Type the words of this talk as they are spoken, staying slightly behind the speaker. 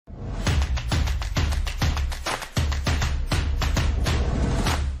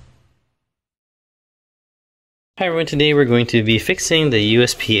Hi everyone, today we're going to be fixing the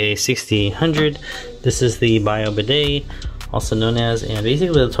USPA 6800. This is the Bio Bidet, also known as, and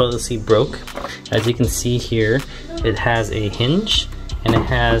basically the toilet seat broke. As you can see here, it has a hinge and it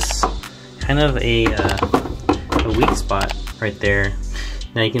has kind of a weak spot right there.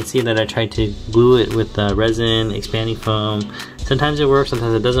 Now you can see that I tried to glue it with resin, expanding foam. Sometimes it works,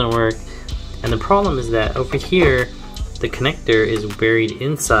 sometimes it doesn't work. And the problem is that over here, the connector is buried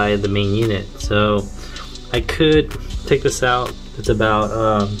inside the main unit. So I could take this out. It's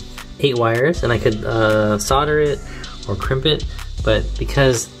about 8 wires, and I could solder it or crimp it, but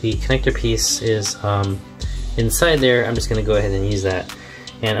because the connector piece is inside there, I'm just gonna go ahead and use that.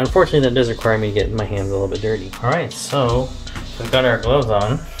 And unfortunately that does require me to get my hands a little bit dirty. Alright, so we've got our gloves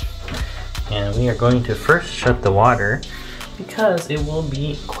on, and we are going to first shut the water because it will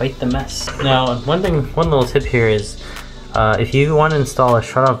be quite the mess. Now one little tip here is if you want to install a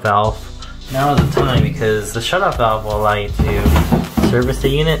shutoff valve, now is the time, because the shutoff valve will allow you to service the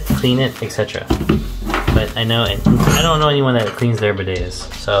unit, clean it, etc. But I don't know anyone that cleans their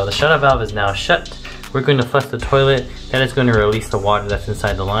bidets. So the shutoff valve is now shut. We're going to flush the toilet. That is going to release the water that's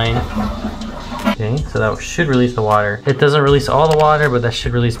inside the line. Okay, so that should release the water. It doesn't release all the water, but that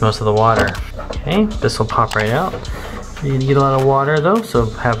should release most of the water. Okay, this will pop right out. You get a lot of water though, so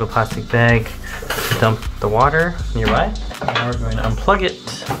have a plastic bag to dump the water nearby. Now we're going to unplug it.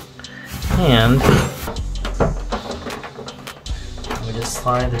 And we just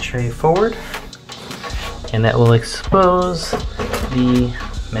slide the tray forward, and that will expose the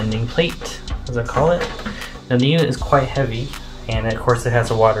mending plate, as I call it. Now the unit is quite heavy, and of course it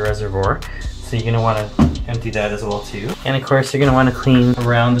has a water reservoir, so you're going to want to empty that as well too. And of course you're going to want to clean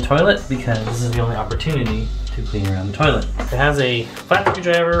around the toilet, because this is the only opportunity to clean around the toilet. It has a flat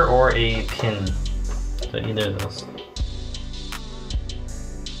screwdriver or a pin, so either of those.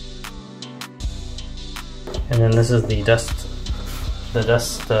 And then this is the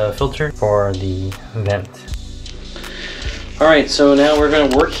dust filter for the vent. Alright, so now we're going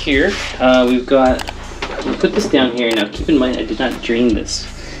to work here. We'll put this down here. Now keep in mind I did not drain this.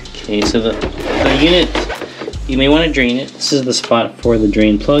 Okay, so the unit, you may want to drain it. This is the spot for the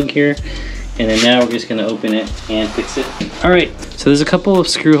drain plug here. And then now we're just going to open it and fix it. Alright, so there's a couple of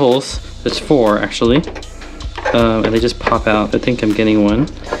screw holes. There's 4 actually. And they just pop out. I think I'm getting one.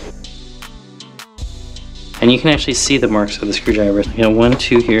 And you can actually see the marks of the screwdriver. You know, 1,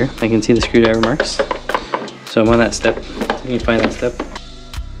 2 here. I can see the screwdriver marks. So I'm on that step. You can find that step.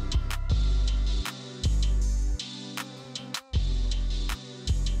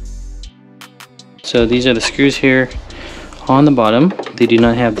 So these are the screws here on the bottom. They do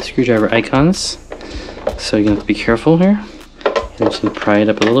not have the screwdriver icons, so you're gonna have to be careful here. I'm just gonna pry it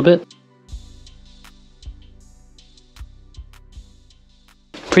up a little bit.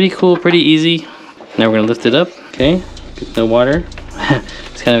 Pretty cool, pretty easy. Now we're gonna lift it up, okay? No water. I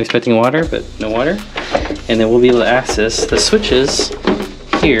was kind of expecting water, but no water. And then we'll be able to access the switches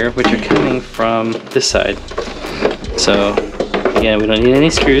here, which are coming from this side. So, again, we don't need any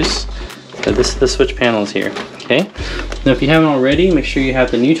screws. So this is the switch panels here, okay? Now if you haven't already, make sure you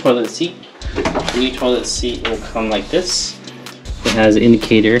have the new toilet seat. The new toilet seat will come like this. It has an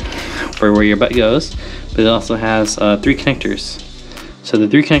indicator for where your butt goes, but it also has 3 connectors. So the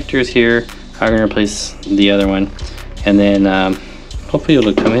 3 connectors here are going to replace the other one, and then hopefully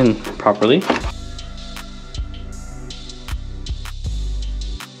it'll come in properly.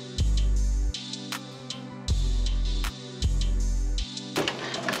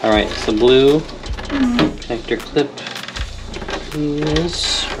 Alright, so blue connector clip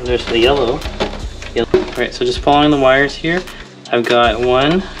is, there's the yellow. Alright, so just following the wires here, I've got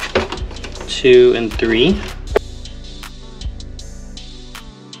 1, 2, and 3.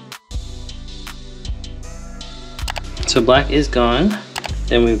 So black is gone.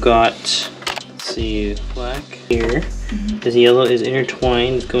 Then we've got, let's see, black here. This yellow is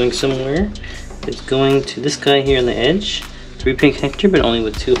intertwined, it's going somewhere. It's going to this guy here on the edge. 3-pin connector, but only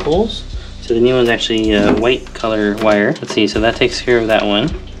with 2 holes. So the new one's actually white color wire. Let's see, so that takes care of that one.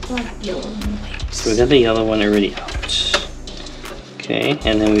 Yellow and white. So we got the yellow one already out. Okay,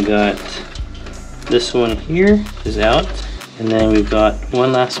 and then we got this one here is out. And then we've got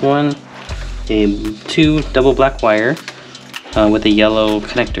one last one. 2 double black wire with a yellow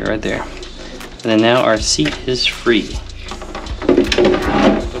connector right there. And then now our seat is free.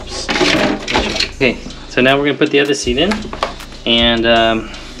 Oops. Okay, so now we're going to put the other seat in. And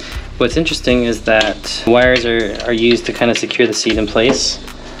what's interesting is that wires are used to kind of secure the seat in place.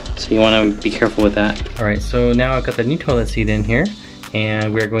 So you want to be careful with that. Alright, so now I've got the new toilet seat in here.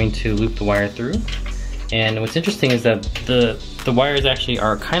 And we're going to loop the wire through. And what's interesting is that the wires actually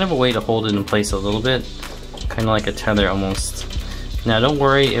are kind of a way to hold it in place a little bit. kind of like a tether almost. Now don't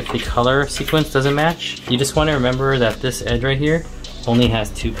worry if the color sequence doesn't match. You just want to remember that this edge right here only has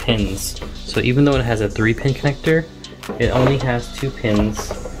 2 pins. So even though it has a 3-pin connector, it only has 2 pins.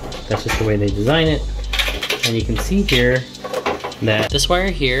 That's just the way they design it. And you can see here that this wire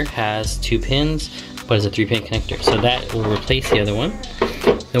here has 2 pins, but it's a 3-pin connector. So that will replace the other one.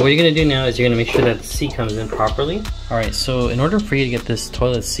 So what you're gonna do now is you're gonna make sure that the seat comes in properly. All right, so in order for you to get this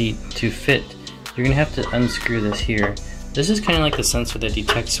toilet seat to fit, you're gonna have to unscrew this here. This is kind of like the sensor that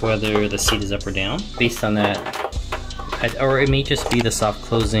detects whether the seat is up or down. Based on that, or it may just be the soft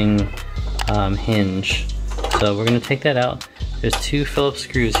closing hinge. So we're gonna take that out. There's 2 Phillips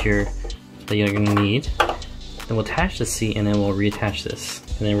screws here that you're gonna need. Then we'll attach the seat and then we'll reattach this.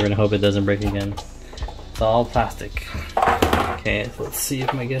 And then we're gonna hope it doesn't break again. It's all plastic. Okay, so let's see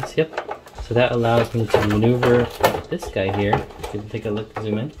if my guess, yep. So that allows me to maneuver this guy here. If you take a look,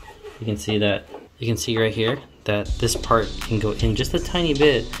 zoom in, you can see right here that this part can go in just a tiny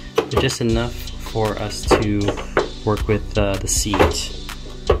bit, but just enough for us to work with the seat.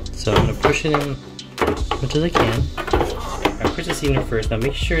 So I'm gonna push it in as much as I can. I push the seat in first. Now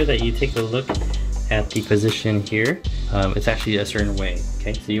make sure that you take a look at the position here. It's actually a certain way,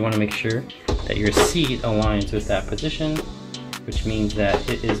 okay? So you wanna make sure that your seat aligns with that position, which means that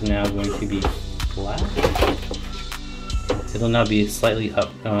it is now going to be flat. It'll now be slightly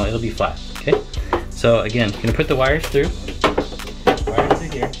up. It'll be flat, okay? So again, you're gonna put the wires through. Wires through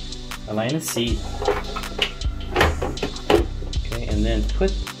here. Align the seat. Okay, and then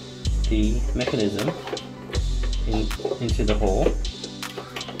put the mechanism into the hole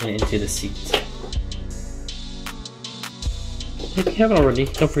and into the seat. If you haven't already,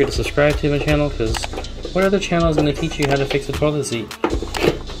 don't forget to subscribe to my channel, because what other channel is going to teach you how to fix a toilet seat?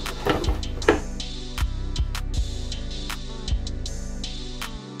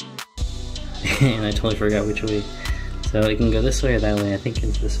 And I totally forgot which way. So it can go this way or that way. I think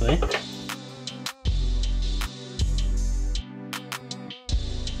it's this way.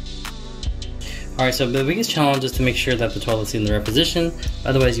 Alright, so the biggest challenge is to make sure that the toilet seat is in the right position.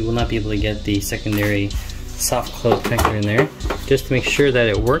 Otherwise you will not be able to get the secondary soft close connector in there. Just to make sure that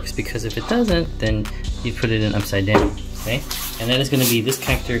it works, because if it doesn't, then you put it in upside down, okay? And that is going to be this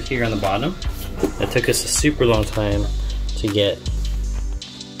connector here on the bottom. That took us a super long time to get.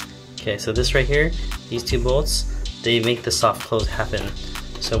 Okay, so this right here, these 2 bolts, they make the soft close happen.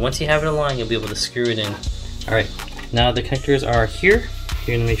 So once you have it aligned, you'll be able to screw it in. Alright, now the connectors are here.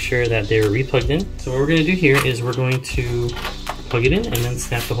 You're going to make sure that they're re-plugged in. So what we're going to do here is we're going to plug it in and then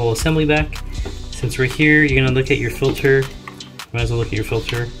snap the whole assembly back. Since we're here, you're going to look at your filter. Might as well look at your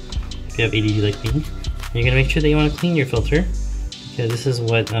filter if you have ADD like me. You're gonna make sure that you want to clean your filter, because this is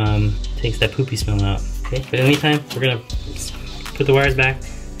what takes that poopy smell out. Okay, but in the meantime, we're gonna put the wires back,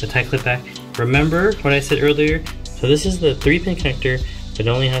 the tie clip back. Remember what I said earlier? So this is the 3-pin connector, but it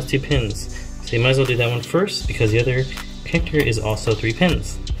only has 2 pins. So you might as well do that one first, because the other connector is also 3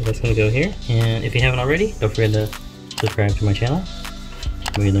 pins. So that's gonna go here. And if you haven't already, don't forget to subscribe to my channel,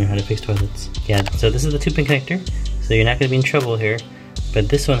 where you learn how to fix toilets. Yeah, so this is the 2-pin connector, so you're not gonna be in trouble here. But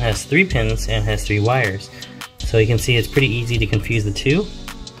this one has 3 pins and has 3 wires. So you can see it's pretty easy to confuse the 2.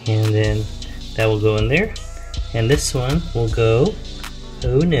 And then that will go in there. And this one will go,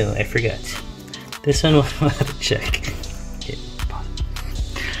 oh no, I forgot. This one will have to check. Okay, pause.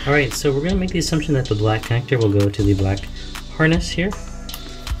 Alright, so we're gonna make the assumption that the black connector will go to the black harness here.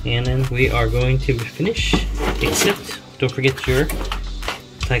 And then we are going to finish, except don't forget your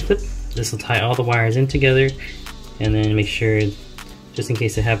tie clip. This will tie all the wires in together, and then make sure, just in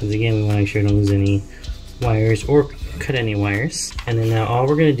case it happens again, we want to make sure we don't lose any wires or cut any wires. And then now all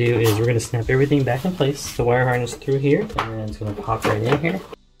we're going to do is we're going to snap everything back in place, the wire harness through here, and then it's going to pop right in here.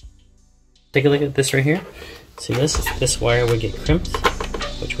 Take a look at this right here. See this wire would get crimped,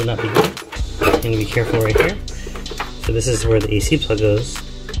 which would not be good. You need to be careful right here. So this is where the AC plug goes.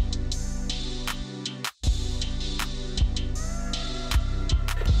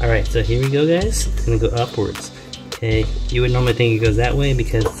 Alright, so here we go guys. It's going to go upwards. Okay, you would normally think it goes that way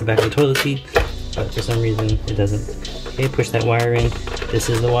because it's the back of the toilet seat, but for some reason it doesn't. Okay, push that wire in. This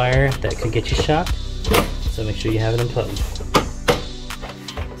is the wire that could get you shocked, so make sure you have it unplugged.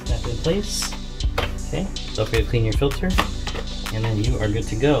 Snap it in place. Okay, don't forget to clean your filter, and then you are good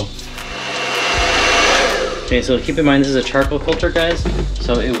to go. Okay, so keep in mind this is a charcoal filter guys,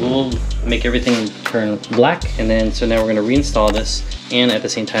 so it will make everything turn black, and then so now we're going to reinstall this and at the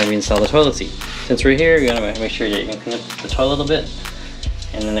same time reinstall the toilet seat. Since we're here, you're going to make sure that you can clean up the toilet a little bit,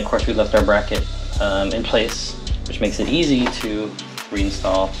 and then of course we left our bracket in place, which makes it easy to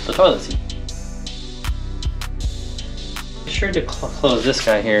reinstall the toilet seat. Be sure to close this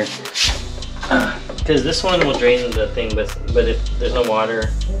guy here because this one will drain the thing, but if there's no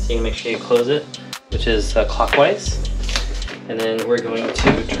water, so you make sure you close it, which is clockwise. And then we're going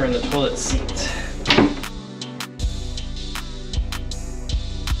to turn the toilet seat.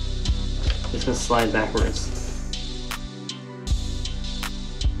 It's gonna slide backwards.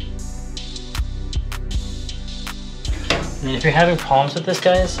 And if you're having problems with this,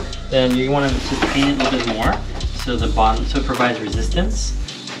 guys, then you want to paint it a little bit more so the bottom, so it provides resistance,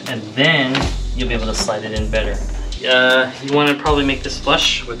 and then you'll be able to slide it in better. You want to probably make this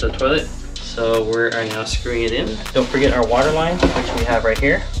flush with the toilet, so we are now screwing it in. Don't forget our water line, which we have right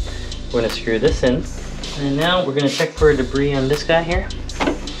here. We're going to screw this in, and now we're going to check for debris on this guy here.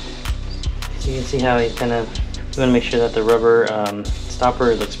 So you can see how he kind of, we want to make sure that the rubber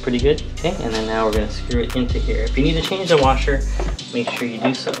stopper looks pretty good. Okay, and then now we're going to screw it into here. If you need to change the washer, make sure you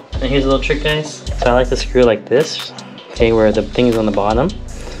do so. And here's a little trick, guys. So I like to screw like this, okay, where the thing is on the bottom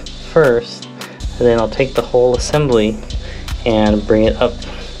first, and then I'll take the whole assembly and bring it up,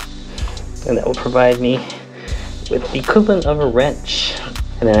 and that will provide me with the equivalent of a wrench.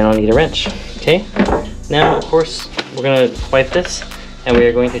 And then I don't need a wrench. Okay, now of course we're going to wipe this, and we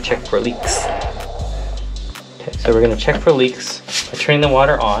are going to check for leaks. Okay, so we're going to check for leaks by turning the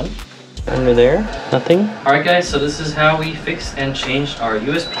water on. Under there, nothing. Alright guys, so this is how we fixed and changed our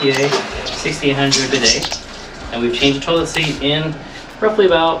USPA 6800 bidet. And we've changed the toilet seat in roughly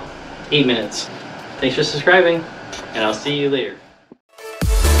about 8 minutes. Thanks for subscribing, and I'll see you later.